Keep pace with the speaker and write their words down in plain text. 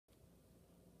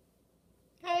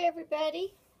Hi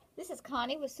everybody, this is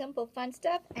Connie with Simple Fun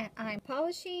Stuff, and I'm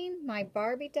polishing my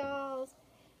Barbie dolls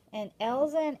and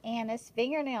Elsa and Anna's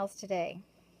fingernails today.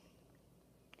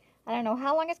 I don't know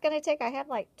how long it's going to take. I have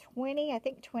like 20, I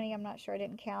think 20, I'm not sure, I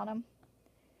didn't count them.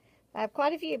 I have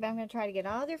quite a few, but I'm going to try to get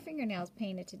all their fingernails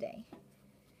painted today.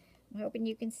 I'm hoping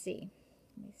you can see.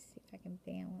 Let me see if I can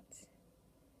balance.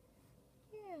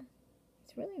 Yeah,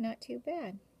 it's really not too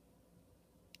bad.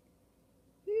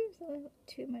 There's a little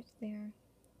too much there.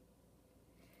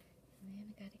 And then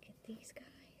I gotta get these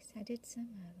guys. I did some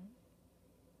of them.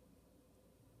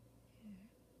 Here.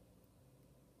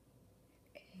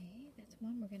 Okay, that's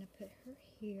one. We're gonna put her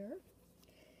here.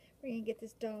 We're gonna get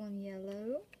this doll in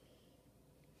yellow.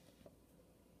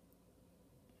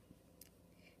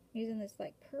 Using this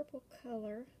like purple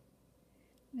color.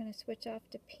 I'm gonna switch off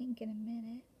to pink in a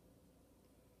minute.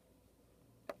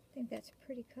 I think that's a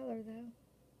pretty color though.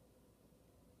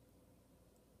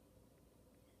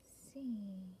 Let's see.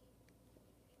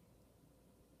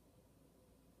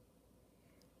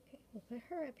 We'll put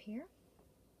her up here.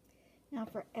 Now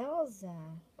for Elsa,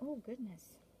 oh goodness.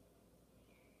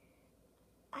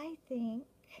 I think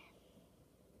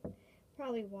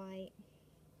probably white.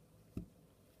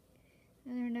 I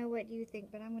don't know what you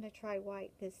think, but I'm going to try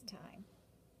white this time.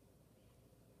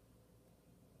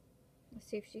 Let's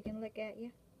see if she can look at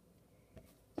you.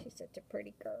 She's such a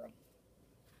pretty girl.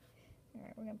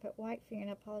 Alright, we're going to put white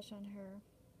fingernail polish on her.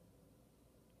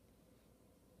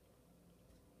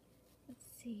 Let's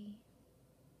see.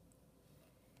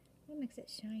 What makes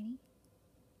it shiny?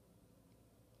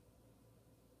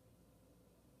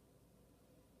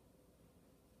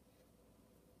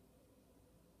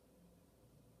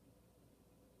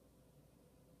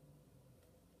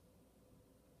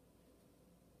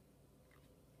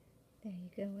 There you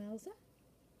go, Elsa.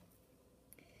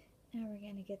 Now we're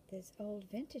going to get this old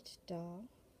vintage doll.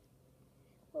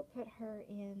 We'll put her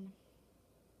in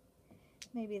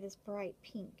maybe this bright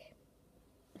pink.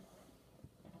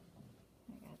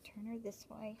 I gotta turn her this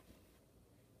way.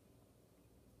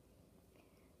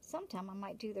 Sometime I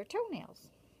might do their toenails.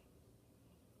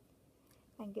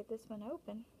 I can get this one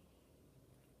open.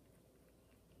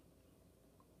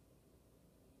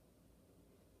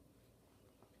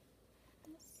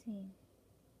 Let's see.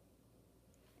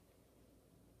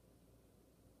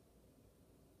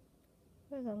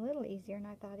 It was a little easier than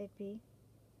I thought it'd be.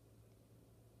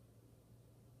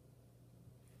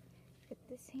 Get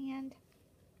this hand.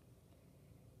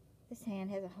 This hand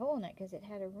has a hole in it because it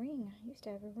had a ring. I used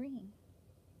to have a ring.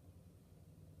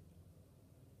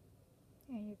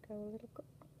 There you go, little girl.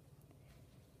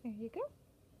 There you go.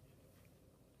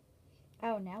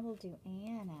 Oh, now we'll do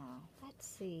Anna. Let's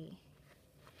see.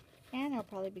 Anna will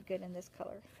probably be good in this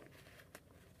color.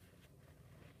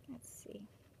 Let's see.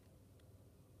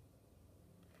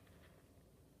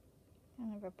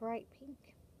 Kind of a bright pink.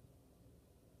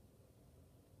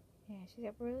 Yeah, she's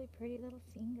got really pretty little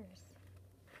fingers.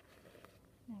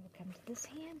 Now we'll come to this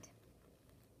hand.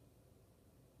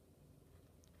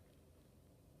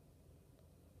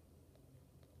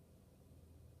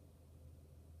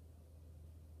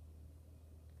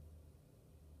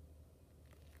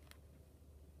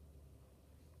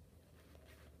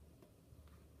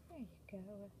 There you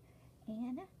go,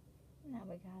 Anna. Now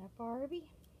we got a Barbie.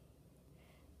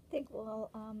 I think we'll,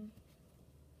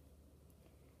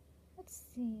 let's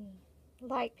see,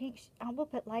 light pink. We'll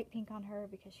put light pink on her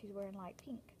because she's wearing light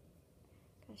pink.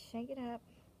 Gotta shake it up.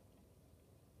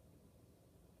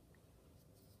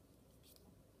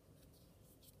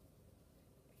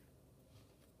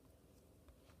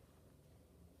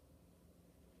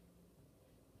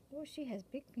 Oh, she has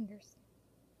big fingers.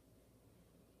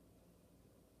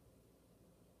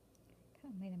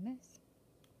 Kind of made a mess.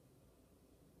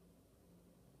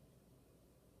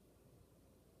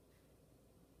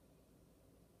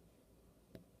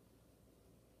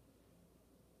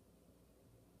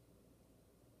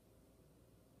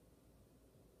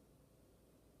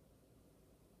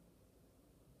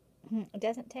 It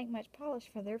doesn't take much polish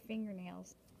for their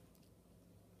fingernails.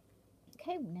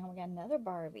 Okay, now we got another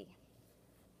Barbie.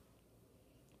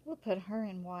 We'll put her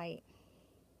in white.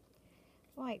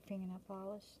 White fingernail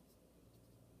polish.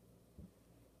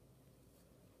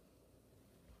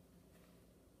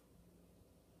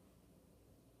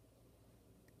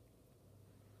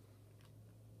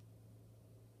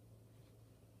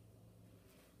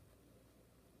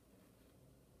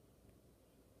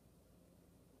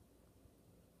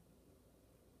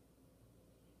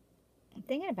 I'm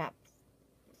thinking about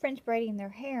French braiding their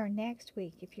hair next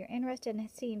week. If you're interested in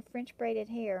seeing French braided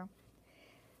hair,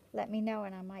 let me know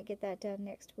and I might get that done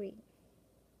next week.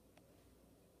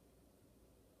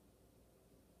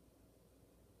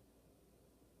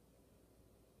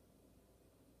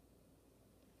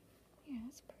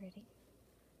 That's pretty.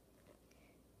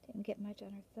 Didn't get much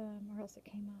on her thumb, or else it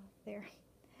came off there.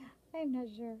 I'm not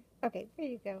sure. Okay, there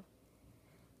you go.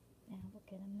 Now we'll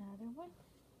get another one.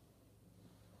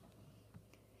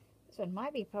 This one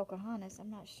might be Pocahontas,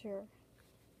 I'm not sure.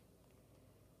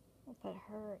 We'll put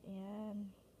her in.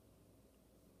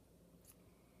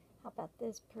 How about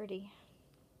this pretty,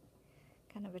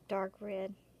 kind of a dark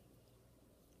red?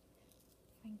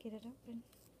 If I can get it open.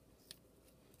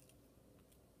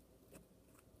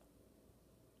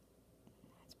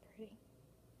 That's pretty.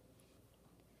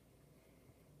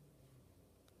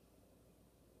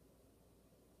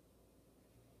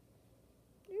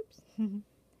 Oops.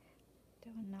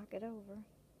 Don't knock it over.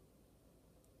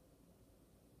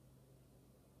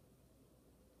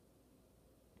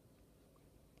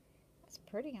 That's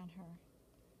pretty on her.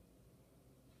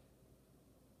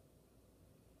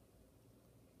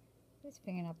 This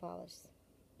fingernail polish is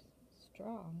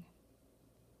strong.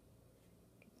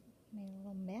 Made a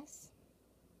little mess.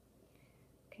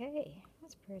 Okay,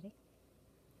 that's pretty.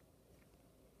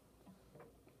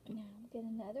 Now we'll get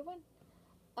another one.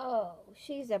 Oh,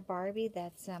 she's a Barbie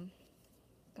that's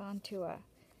gone to a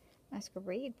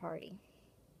masquerade party.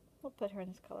 We'll put her in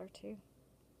this color too.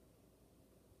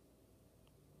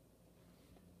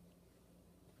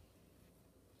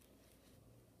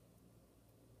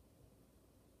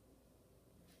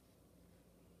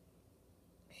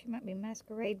 She might be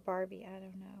masquerade Barbie, I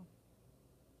don't know.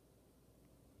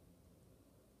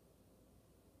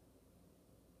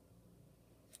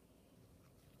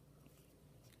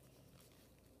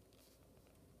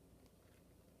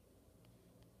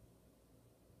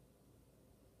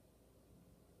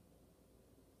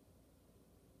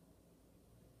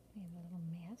 Made a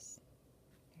little mess.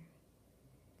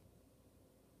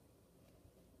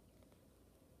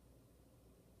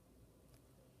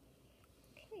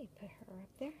 Okay, put her up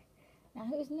there. Now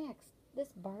who's next? This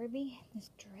Barbie, this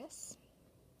dress.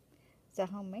 It's a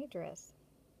homemade dress.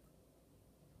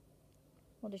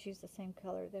 We'll just use the same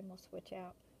color, then we'll switch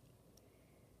out.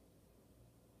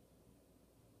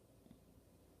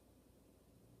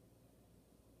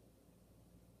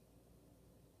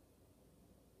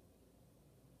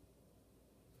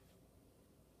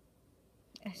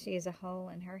 She has a hole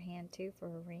in her hand too for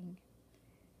a ring.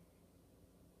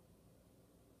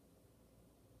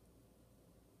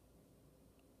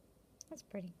 That's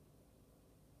pretty.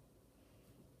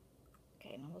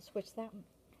 Okay, now we'll switch that one.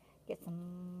 Get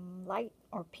some light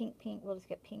or pink. We'll just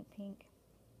get pink.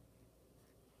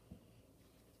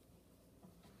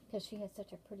 Because she has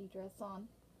such a pretty dress on.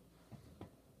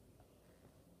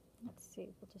 Let's see,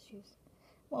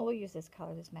 we'll use this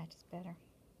color. This matches better.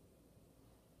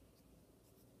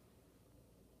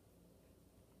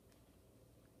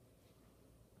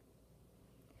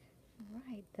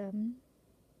 Alright, then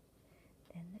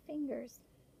the fingers.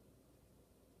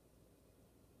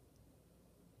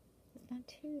 It's not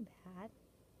too bad.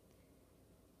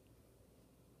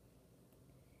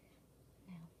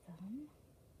 Now thumb.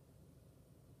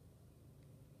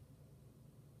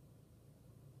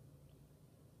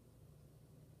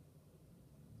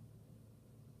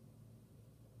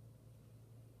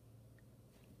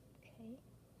 Okay.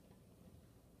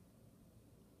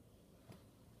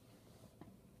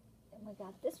 Then we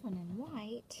got this one in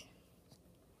white.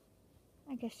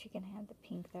 I guess she can have the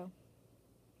pink though.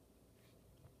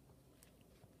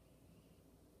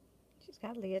 She's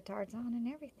got leotards on and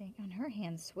everything. On her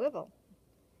hand swivel.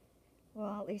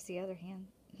 Well, at least the other hand.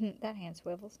 That hand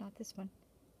swivels, not this one.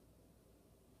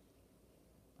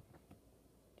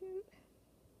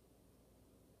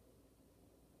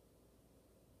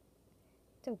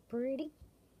 So pretty.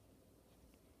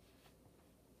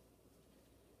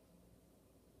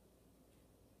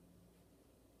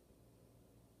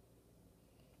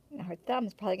 Now her thumb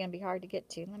is probably going to be hard to get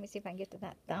to. Let me see if I can get to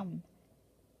that thumb.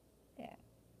 Yeah.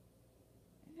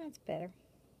 That's better.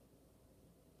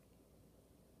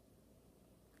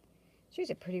 She's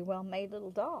a pretty well-made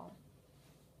little doll.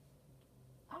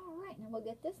 Alright, now we'll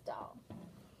get this doll.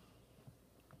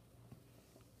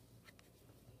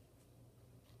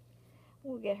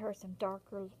 We'll get her some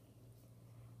darker.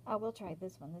 Oh, we'll try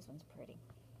this one. This one's pretty.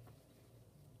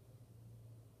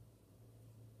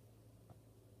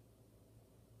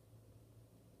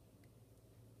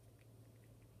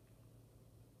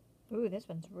 Ooh, this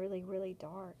one's really, really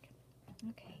dark.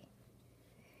 Okay.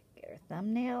 Get her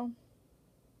thumbnail.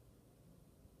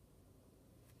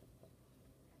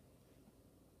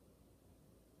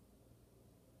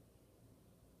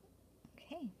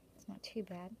 Okay, it's not too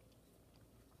bad.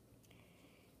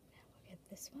 Now we'll get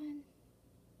this one.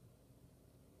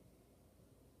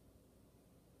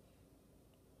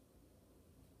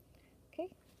 Okay,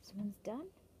 This one's done.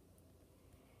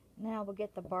 Now we'll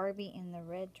get the Barbie in the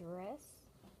red dress.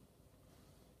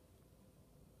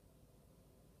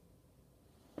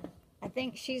 I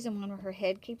think she's the one where her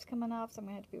head keeps coming off, so I'm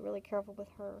going to have to be really careful with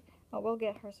her. Oh, we'll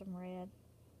get her some red.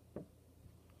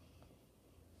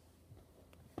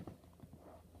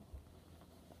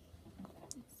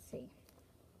 Let's see.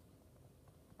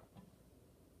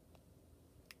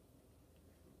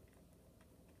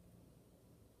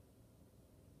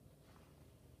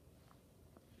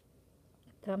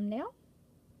 Thumbnail.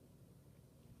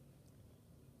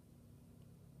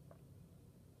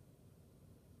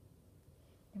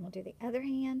 And we'll do the other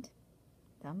hand.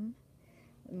 Thumb.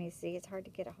 Let me see. It's hard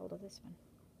to get a hold of this one.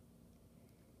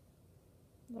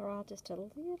 They're all just a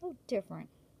little different.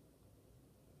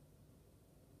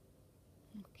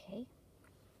 Okay.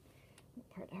 We'll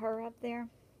put her up there.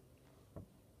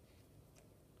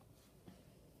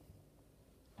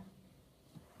 And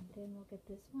then we'll get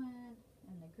this one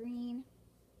and the green.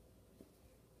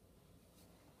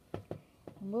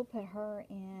 And we'll put her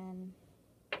in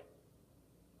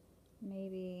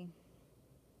maybe,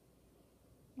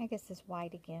 I guess this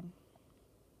white again.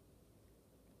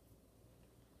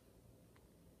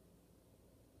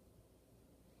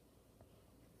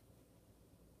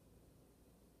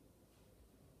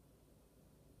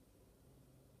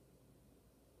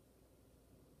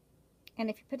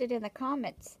 And if you put it in the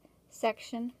comments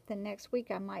section, then next week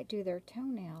I might do their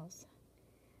toenails.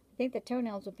 I think the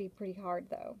toenails will be pretty hard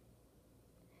though.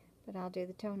 But I'll do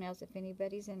the toenails if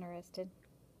anybody's interested.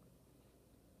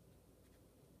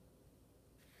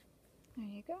 There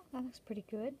you go. That looks pretty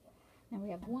good. Now we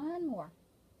have one more.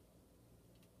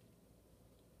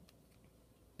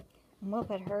 And we'll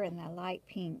put her in the light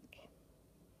pink.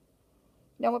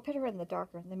 No, we'll put her in the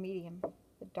darker, the medium,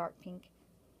 the dark pink.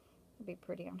 It'll be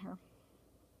pretty on her.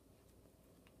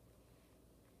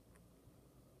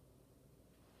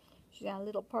 She's got a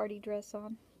little party dress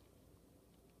on.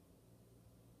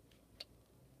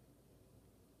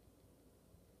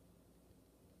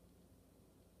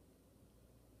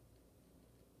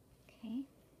 Okay.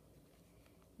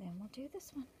 Then we'll do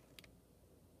this one.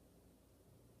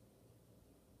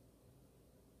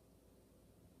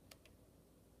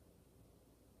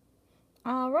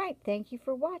 Alright, thank you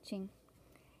for watching.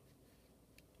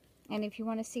 And if you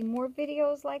want to see more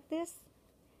videos like this,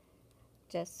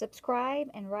 just subscribe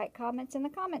and write comments in the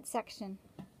comments section.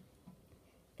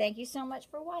 Thank you so much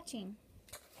for watching.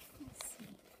 Let's see.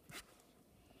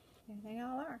 There they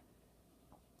all are.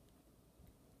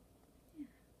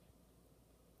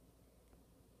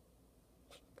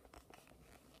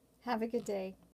 Have a good day.